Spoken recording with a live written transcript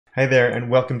Hi there and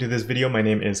welcome to this video. My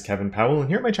name is Kevin Powell, and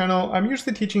here at my channel I'm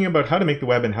usually teaching about how to make the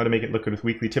web and how to make it look good with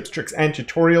weekly tips, tricks, and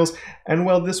tutorials. And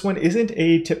well, this one isn't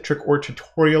a tip, trick, or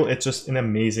tutorial, it's just an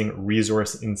amazing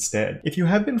resource instead. If you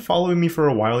have been following me for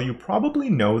a while, you probably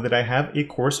know that I have a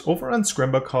course over on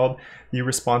Scrimba called the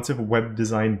Responsive Web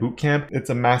Design Bootcamp. It's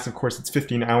a massive course, it's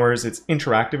 15 hours, it's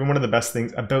interactive, and one of the best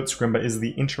things about Scrimba is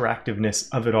the interactiveness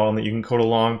of it all, and that you can code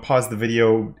along, pause the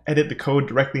video, edit the code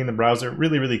directly in the browser.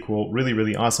 Really cool,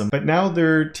 really awesome. But now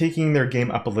they're taking their game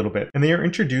up a little bit, and they are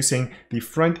introducing the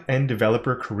front-end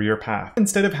developer career path.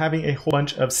 Instead of having a whole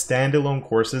bunch of standalone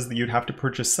courses that you'd have to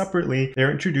purchase separately, they're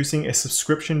introducing a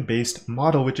subscription-based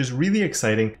model, which is really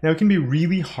exciting. Now, it can be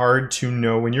really hard to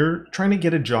know when you're trying to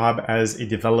get a job as a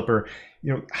developer,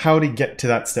 how to get to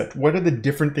that step. What are the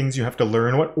different things you have to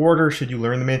learn? What order should you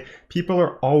learn them in? People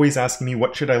are always asking me,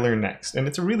 what should I learn next? And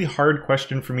it's a really hard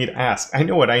question for me to ask. I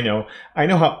know what I know. I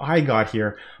know how I got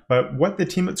here. But what the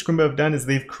team at Scrimba have done is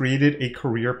they've created a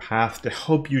career path to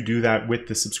help you do that with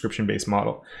the subscription-based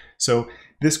model. So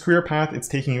this career path, it's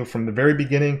taking you from the very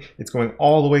beginning, it's going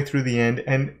all the way through the end.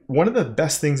 And one of the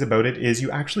best things about it is you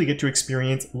actually get to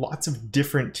experience lots of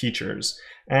different teachers.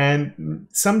 And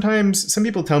sometimes some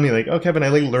people tell me like, oh, Kevin, I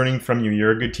like learning from you.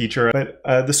 You're a good teacher. But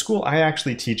the school I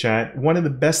actually teach at, one of the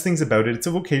best things about it, it's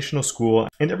a vocational school,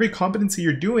 and every competency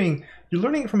you're doing, you're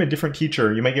learning it from a different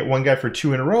teacher. You might get one guy for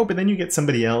 2 in a row, but then you get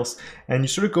somebody else and you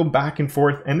sort of go back and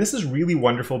forth. And this is really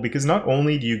wonderful because not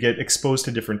only do you get exposed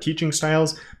to different teaching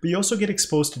styles, but you also get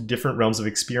exposed to different realms of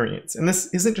experience. And this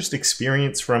isn't just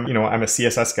experience from, I'm a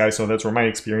CSS guy, so that's where my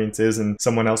experience is, and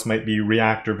someone else might be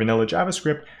React or vanilla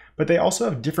JavaScript. But they also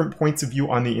have different points of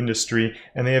view on the industry,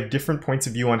 and they have different points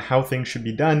of view on how things should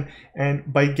be done.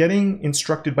 And by getting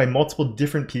instructed by multiple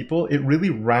different people, it really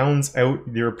rounds out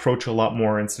your approach a lot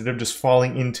more instead of just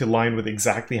falling into line with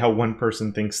exactly how one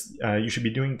person thinks you should be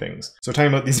doing things. So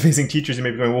talking about these amazing teachers, you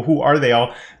may be going, well, who are they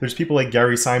all? There's people like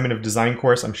Gary Simon of Design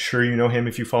Course. I'm sure you know him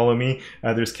if you follow me.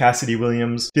 There's Cassidy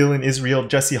Williams, Dylan Israel,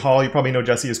 Jesse Hall. You probably know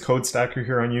Jesse as Code Stacker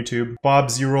here on YouTube. Bob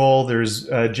Zerol, there's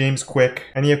James Quick,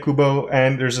 Ania Kubo,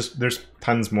 and there's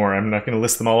tons more. I'm not going to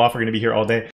list them all off. We're going to be here all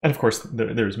day. And of course,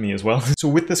 there's me as well. So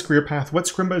with this career path, what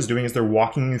Scrimba is doing is they're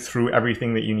walking you through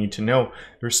everything that you need to know.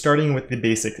 They're starting with the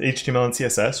basics, HTML and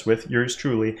CSS with yours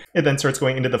truly. It then starts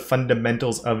going into the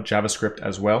fundamentals of JavaScript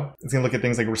as well. It's going to look at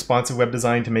things like responsive web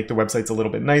design to make the websites a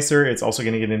little bit nicer. It's also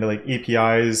going to get into like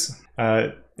APIs.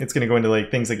 It's going to go into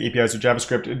like things like APIs with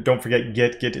JavaScript. Don't forget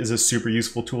Git. Git is a super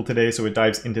useful tool today, so it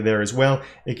dives into there as well.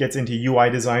 It gets into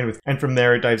UI design and from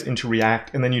there it dives into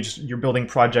React, and then you're building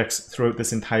projects throughout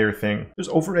this entire thing. There's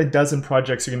over a dozen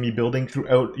projects you're going to be building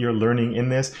throughout your learning in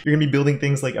this. You're going to be building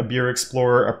things like a Beer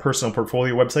Explorer, a personal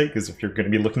portfolio website, because if you're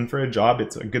going to be looking for a job,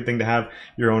 it's a good thing to have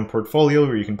your own portfolio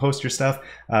where you can post your stuff,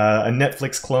 a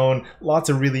Netflix clone, lots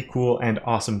of really cool and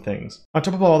awesome things. On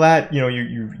top of all that, you're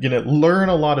going to learn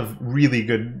a lot of really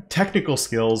good technical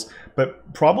skills,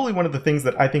 but probably one of the things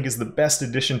that I think is the best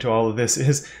addition to all of this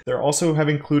is they're also have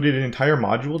included an entire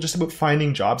module just about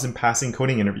finding jobs and passing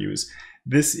coding interviews.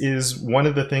 This is one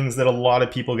of the things that a lot of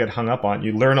people get hung up on.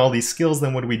 You learn all these skills,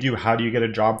 then what do we do? How do you get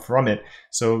a job from it?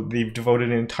 So they've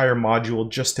devoted an entire module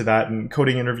just to that, and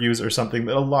coding interviews are something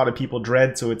that a lot of people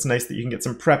dread, so it's nice that you can get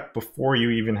some prep before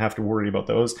you even have to worry about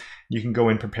those. You can go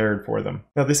in prepared for them.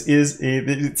 Now this is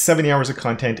 70 hours of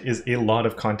content is a lot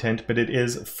of content, but it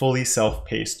is fully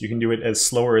self-paced. You can do it as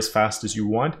slow or as fast as you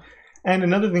want. And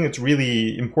another thing that's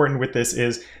really important with this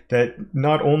is that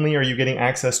not only are you getting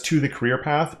access to the career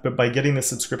path, but by getting the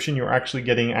subscription, you're actually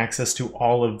getting access to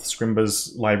all of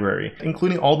Scrimba's library,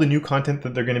 including all the new content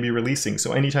that they're going to be releasing.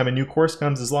 So anytime a new course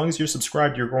comes, as long as you're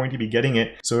subscribed, you're going to be getting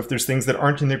it. So if there's things that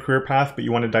aren't in the career path, but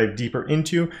you want to dive deeper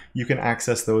into, you can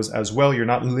access those as well. You're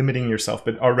not limiting yourself,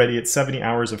 but already it's 70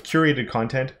 hours of curated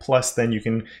content, plus then you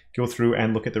can go through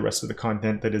and look at the rest of the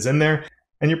content that is in there.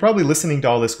 And you're probably listening to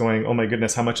all this going, oh my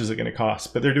goodness, how much is it going to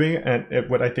cost? But they're doing it at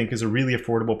what I think is a really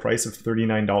affordable price of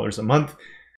 $39 a month.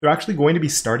 They're actually going to be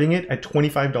starting it at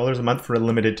 $25 a month for a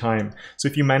limited time. So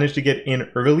if you manage to get in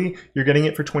early, you're getting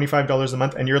it for $25 a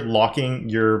month and you're locking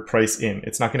your price in.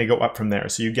 It's not going to go up from there.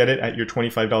 So you get it at your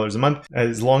 $25 a month.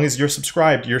 As long as you're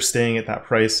subscribed, you're staying at that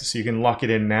price. So you can lock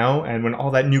it in now. And when all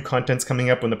that new content's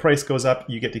coming up, when the price goes up,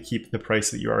 you get to keep the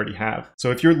price that you already have. So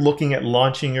if you're looking at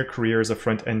launching your career as a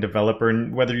front-end developer,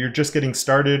 and whether you're just getting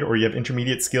started or you have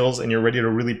intermediate skills and you're ready to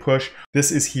really push,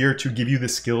 this is here to give you the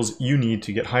skills you need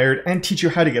to get hired and teach you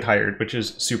how to to get hired, which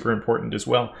is super important as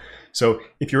well. So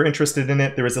if you're interested in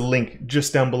it, there is a link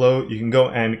just down below. You can go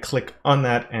and click on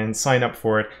that and sign up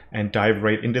for it and dive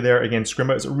right into there. Again,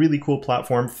 Scrimba is a really cool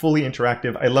platform, fully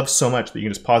interactive. I love so much that you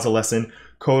can just pause a lesson,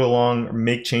 code along, or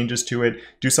make changes to it,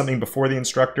 do something before the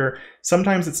instructor.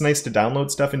 Sometimes it's nice to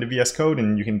download stuff into VS Code,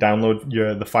 and you can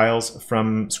download the files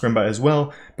from Scrimba as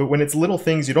well. But when it's little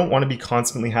things, you don't want to be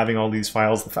constantly having all these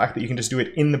files. The fact that you can just do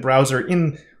it in the browser,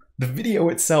 in the video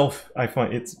itself, I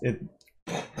find it's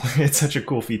such a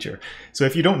cool feature. So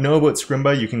if you don't know about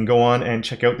Scrimba, you can go on and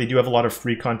check out. They do have a lot of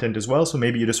free content as well. So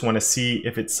maybe you just want to see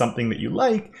if it's something that you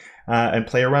like and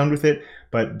play around with it.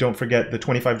 But don't forget, the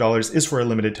 $25 is for a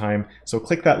limited time. So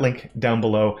click that link down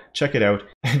below, check it out,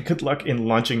 and good luck in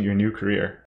launching your new career.